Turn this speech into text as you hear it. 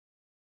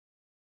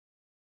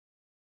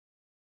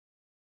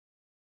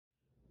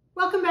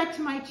Welcome back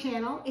to my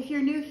channel. If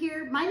you're new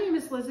here, my name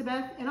is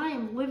Elizabeth and I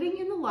am living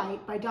in the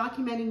light by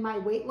documenting my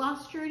weight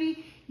loss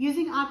journey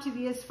using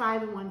Optavia's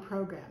 5-in-1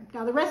 program.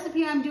 Now the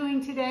recipe I'm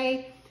doing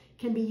today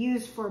can be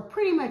used for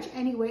pretty much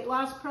any weight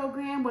loss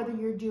program, whether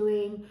you're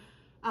doing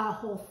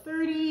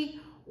Whole30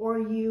 or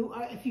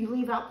if you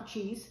leave out the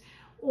cheese,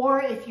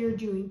 or if you're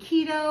doing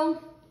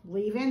keto,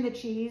 leave in the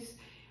cheese.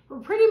 For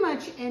pretty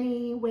much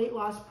any weight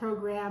loss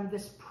program,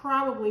 this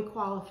probably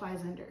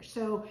qualifies under.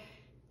 So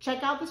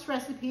check out this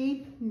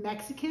recipe,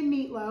 Mexican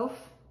meatloaf,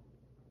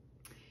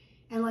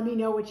 and let me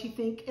know what you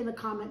think in the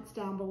comments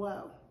down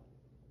below.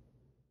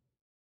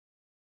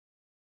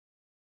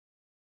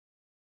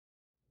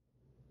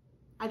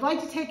 I'd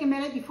like to take a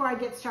minute before I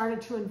get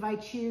started to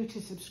invite you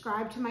to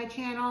subscribe to my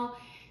channel.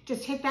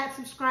 Just hit that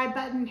subscribe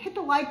button, hit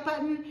the like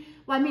button,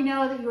 let me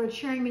know that you are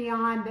cheering me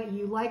on, that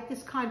you like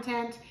this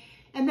content.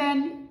 And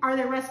then, are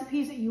there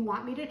recipes that you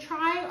want me to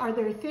try? Are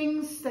there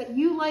things that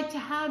you like to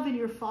have in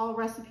your fall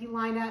recipe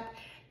lineup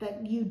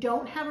that you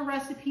don't have a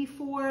recipe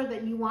for,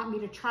 that you want me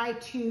to try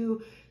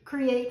to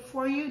create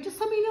for you? Just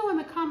let me know in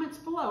the comments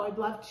below. I'd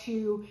love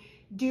to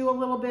do a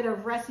little bit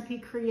of recipe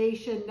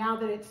creation now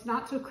that it's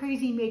not so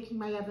crazy making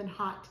my oven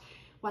hot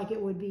like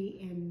it would be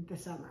in the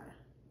summer.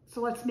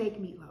 So let's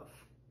make meatloaf.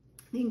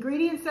 The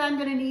ingredients that I'm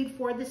gonna need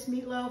for this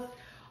meatloaf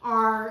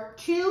are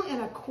 2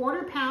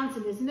 1/4 pounds,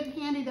 and isn't it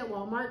handy that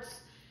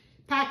Walmart's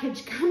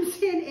package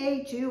comes in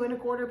a 2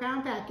 1/4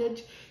 pound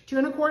package. 2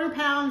 1/4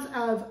 pounds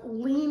of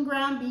lean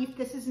ground beef.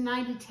 This is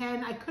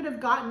 90/10. I could have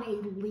gotten a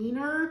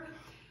leaner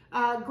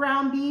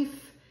ground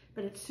beef,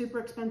 but it's super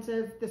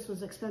expensive. This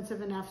was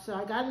expensive enough, so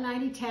I got a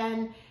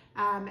 90/10,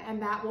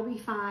 and that will be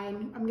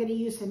fine. I'm gonna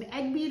use some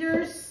egg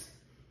beaters,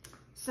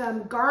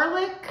 some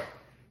garlic,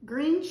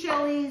 green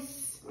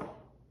chilies,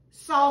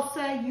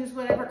 salsa, use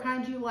whatever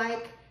kind you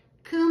like,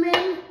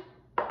 cumin,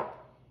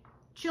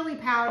 chili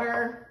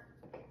powder,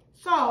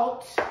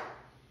 salt,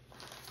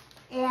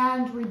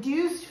 and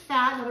reduced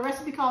fat. Now the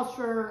recipe calls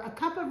for a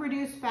cup of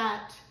reduced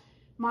fat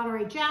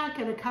Monterey Jack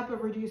and a cup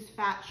of reduced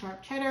fat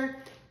sharp cheddar.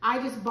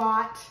 I just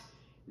bought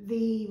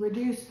the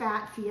reduced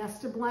fat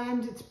fiesta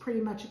blend. It's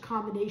pretty much a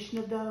combination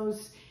of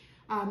those.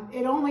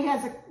 It only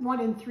has a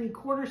 1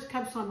 3/4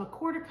 cup, so I'm a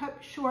 1/4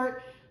 cup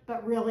short,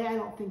 but really I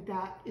don't think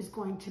that is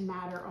going to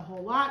matter a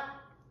whole lot.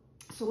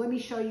 So let me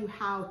show you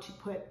how to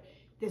put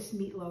this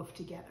meatloaf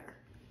together.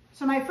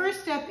 So my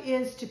first step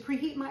is to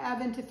preheat my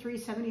oven to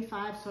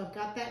 375. So I've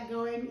got that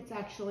going. It's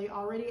actually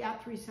already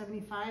at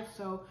 375,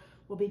 so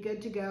we'll be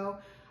good to go.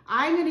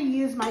 I'm gonna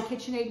use my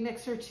KitchenAid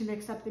mixer to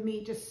mix up the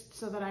meat just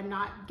so that I'm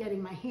not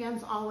getting my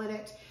hands all in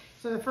it.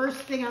 So the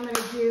first thing I'm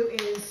gonna do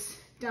is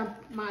dump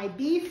my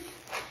beef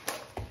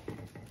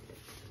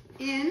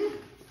in.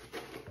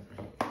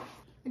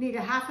 I need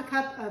a 1/2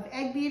 cup of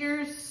egg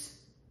beaters.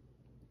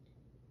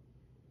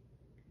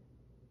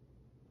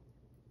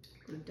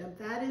 I'm gonna dump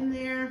that in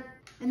there.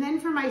 And then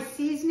for my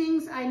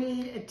seasonings, I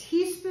need a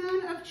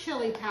teaspoon of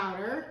chili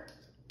powder,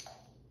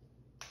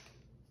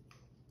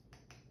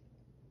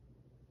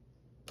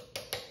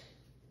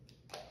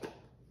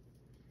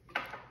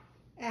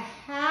 a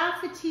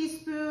 1/2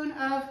 teaspoon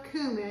of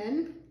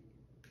cumin,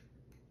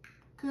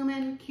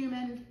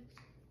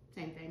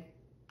 same thing,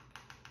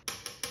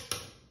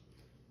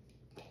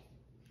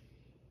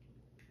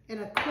 and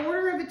a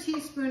 1/4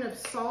 teaspoon of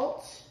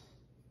salt,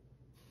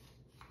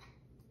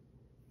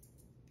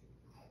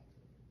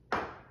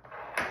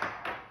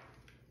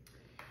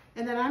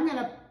 and then I'm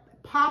gonna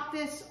pop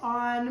this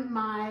on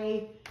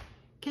my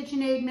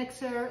KitchenAid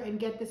mixer and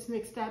get this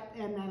mixed up,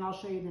 and then I'll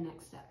show you the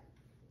next step.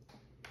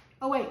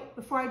 Oh wait,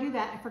 before I do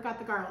that, I forgot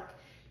the garlic.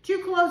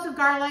 2 cloves of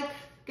garlic,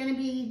 gonna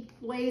be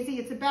lazy.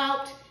 It's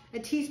about a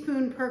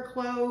teaspoon per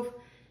clove.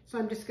 So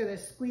I'm just gonna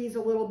squeeze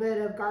a little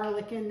bit of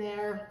garlic in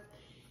there,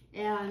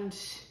 and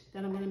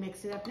then I'm gonna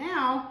mix it up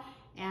now,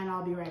 and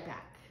I'll be right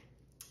back.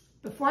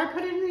 Before I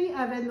put it in the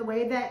oven, the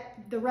way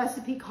that the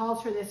recipe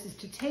calls for this is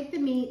to take the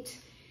meat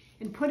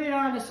and put it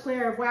on a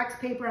square of wax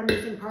paper. I'm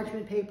using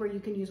parchment paper. You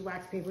can use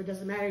wax paper, it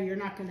doesn't matter. You're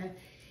not gonna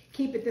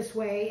keep it this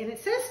way. And it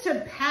says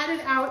to pat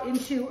it out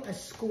into a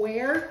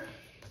square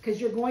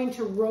because you're going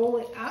to roll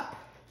it up.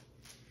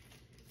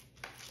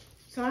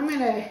 So I'm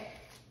gonna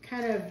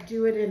kind of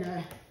do it in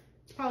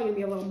it's probably gonna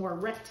be a little more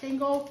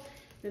rectangle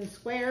than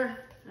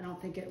square. I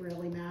don't think it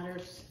really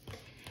matters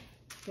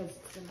because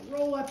it's gonna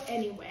roll up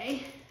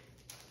anyway.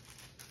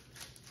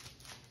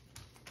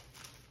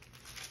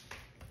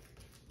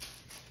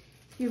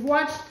 You've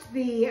watched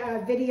the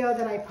video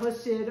that I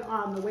posted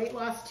on the weight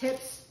loss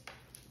tips.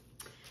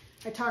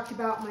 I talked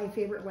about my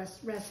favorite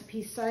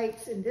recipe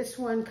sites, and this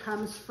one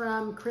comes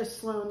from Chris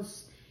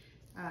Sloan's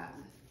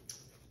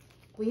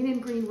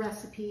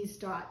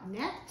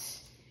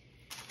leanandgreenrecipes.net.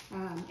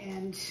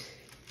 And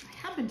I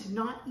happen to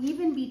not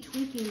even be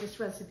tweaking this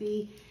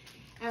recipe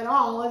at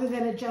all, other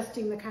than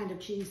adjusting the kind of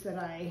cheese that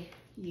I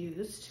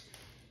used.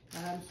 So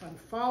I'm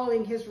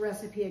following his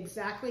recipe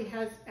exactly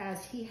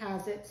as he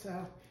has it.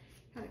 So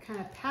kind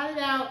of pat it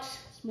out.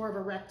 It's more of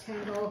a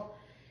rectangle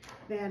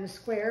than a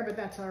square, but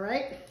that's all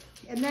right.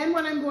 And then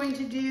what I'm going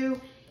to do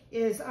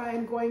is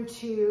I'm going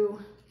to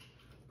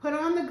put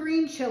on the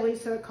green chili.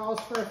 So it calls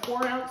for a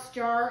 4-ounce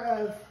jar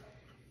of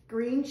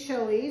green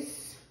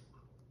chilies.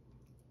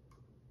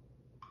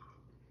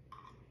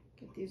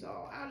 Get these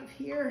all out of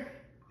here.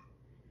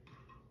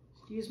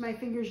 Just use my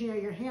fingers. You know,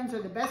 your hands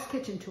are the best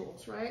kitchen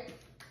tools, right?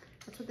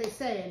 That's what they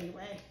say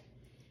anyway.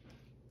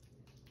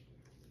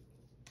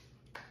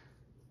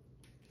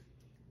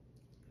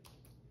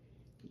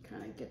 You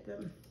kind of get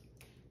them.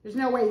 There's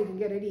no way you can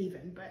get it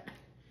even, but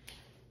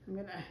I'm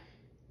gonna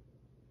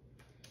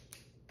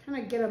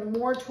kind of get them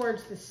more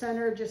towards the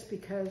center just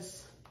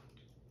because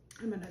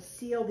I'm gonna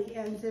seal the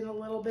ends in a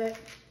little bit.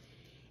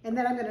 And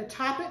then I'm gonna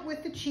top it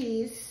with the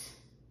cheese.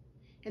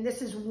 And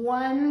this is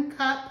 1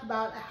 cup,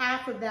 about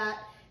half of that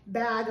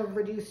bag of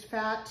reduced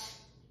fat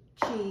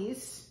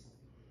cheese.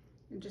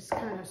 And just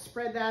kind of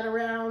spread that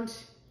around.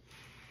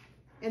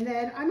 And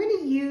then I'm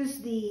gonna use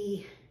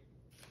the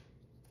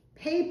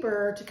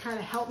paper to kind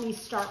of help me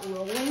start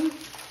rolling.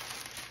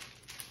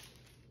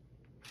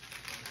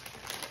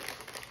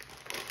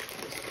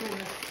 Just kind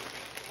of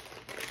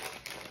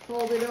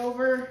fold it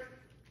over.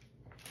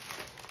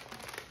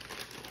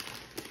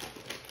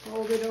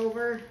 Fold it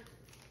over.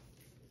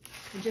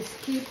 And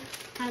just keep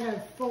kind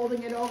of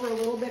folding it over a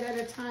little bit at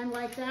a time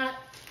like that.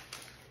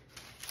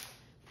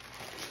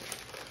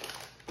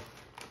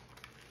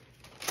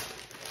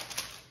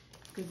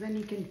 Because then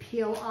you can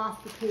peel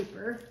off the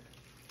paper.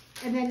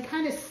 And then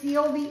kind of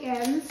seal the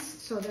ends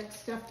so that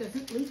stuff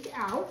doesn't leak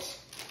out,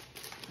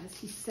 as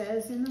he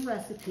says in the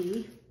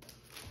recipe.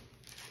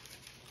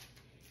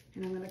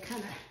 And I'm going to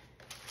kind of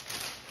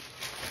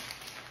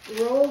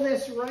roll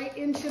this right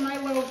into my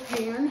loaf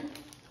pan.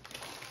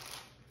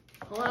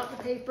 Pull out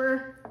the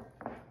paper.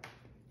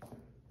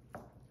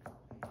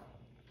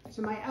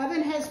 So my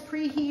oven has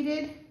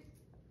preheated.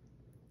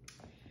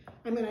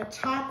 I'm going to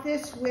top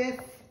this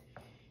with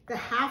the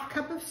 1/2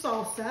 cup of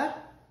salsa,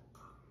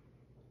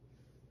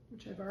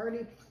 which I've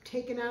already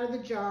taken out of the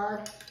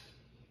jar.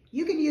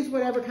 You can use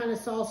whatever kind of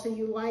salsa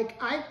you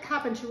like. I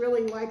happen to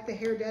really like the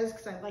Herdez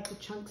because I like the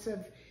chunks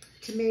of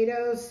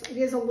tomatoes. It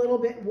is a little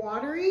bit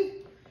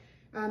watery.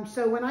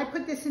 So when I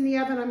put this in the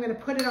oven, I'm going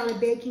to put it on a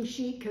baking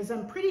sheet because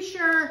I'm pretty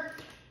sure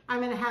I'm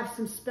going to have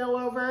some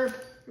spillover.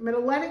 I'm going to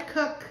let it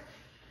cook.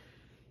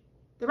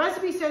 The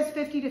recipe says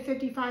 50 to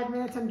 55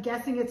 minutes. I'm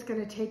guessing it's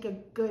going to take a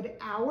good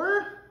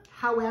hour.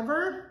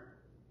 However,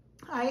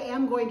 I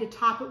am going to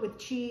top it with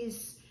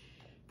cheese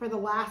for the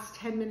last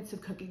 10 minutes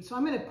of cooking. So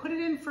I'm going to put it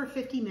in for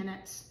 50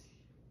 minutes,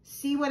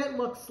 see what it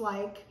looks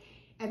like,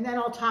 and then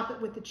I'll top it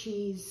with the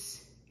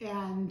cheese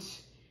and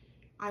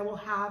I will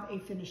have a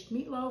finished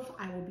meatloaf.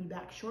 I will be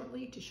back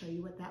shortly to show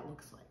you what that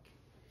looks like.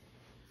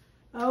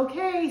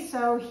 Okay,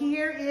 so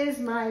here is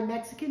my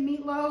Mexican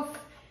meatloaf.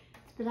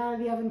 It's been out of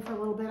the oven for a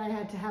little bit. I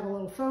had to have a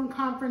little phone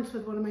conference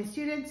with one of my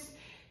students.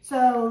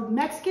 So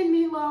Mexican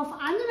meatloaf,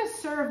 I'm gonna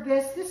serve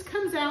this. This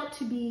comes out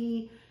to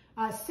be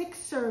 6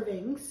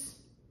 servings.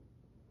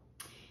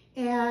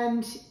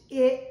 And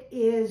it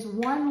is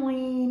 1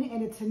 lean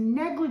and it's a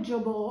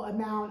negligible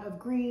amount of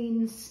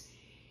greens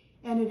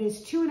and it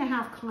is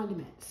 2.5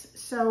 condiments.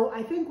 So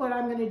I think what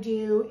I'm gonna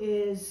do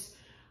is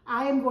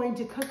I am going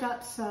to cook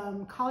up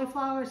some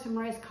cauliflower, some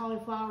rice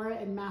cauliflower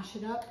and mash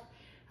it up.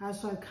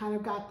 So I've kind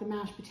of got the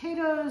mashed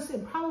potatoes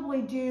and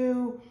probably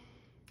do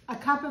a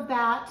cup of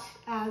that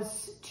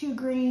as 2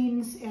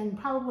 greens and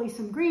probably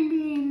some green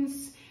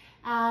beans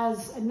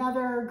as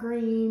another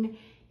green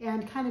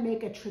and kind of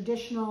make a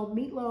traditional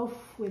meatloaf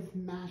with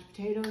mashed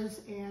potatoes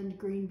and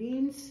green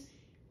beans.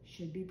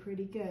 Should be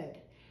pretty good.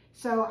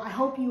 So I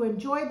hope you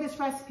enjoyed this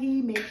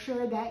recipe. Make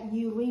sure that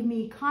you leave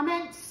me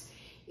comments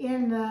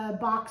in the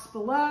box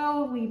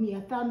below. Leave me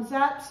a thumbs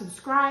up,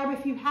 subscribe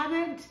if you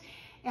haven't.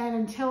 And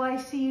until I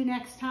see you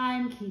next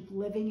time, keep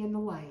living in the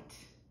light.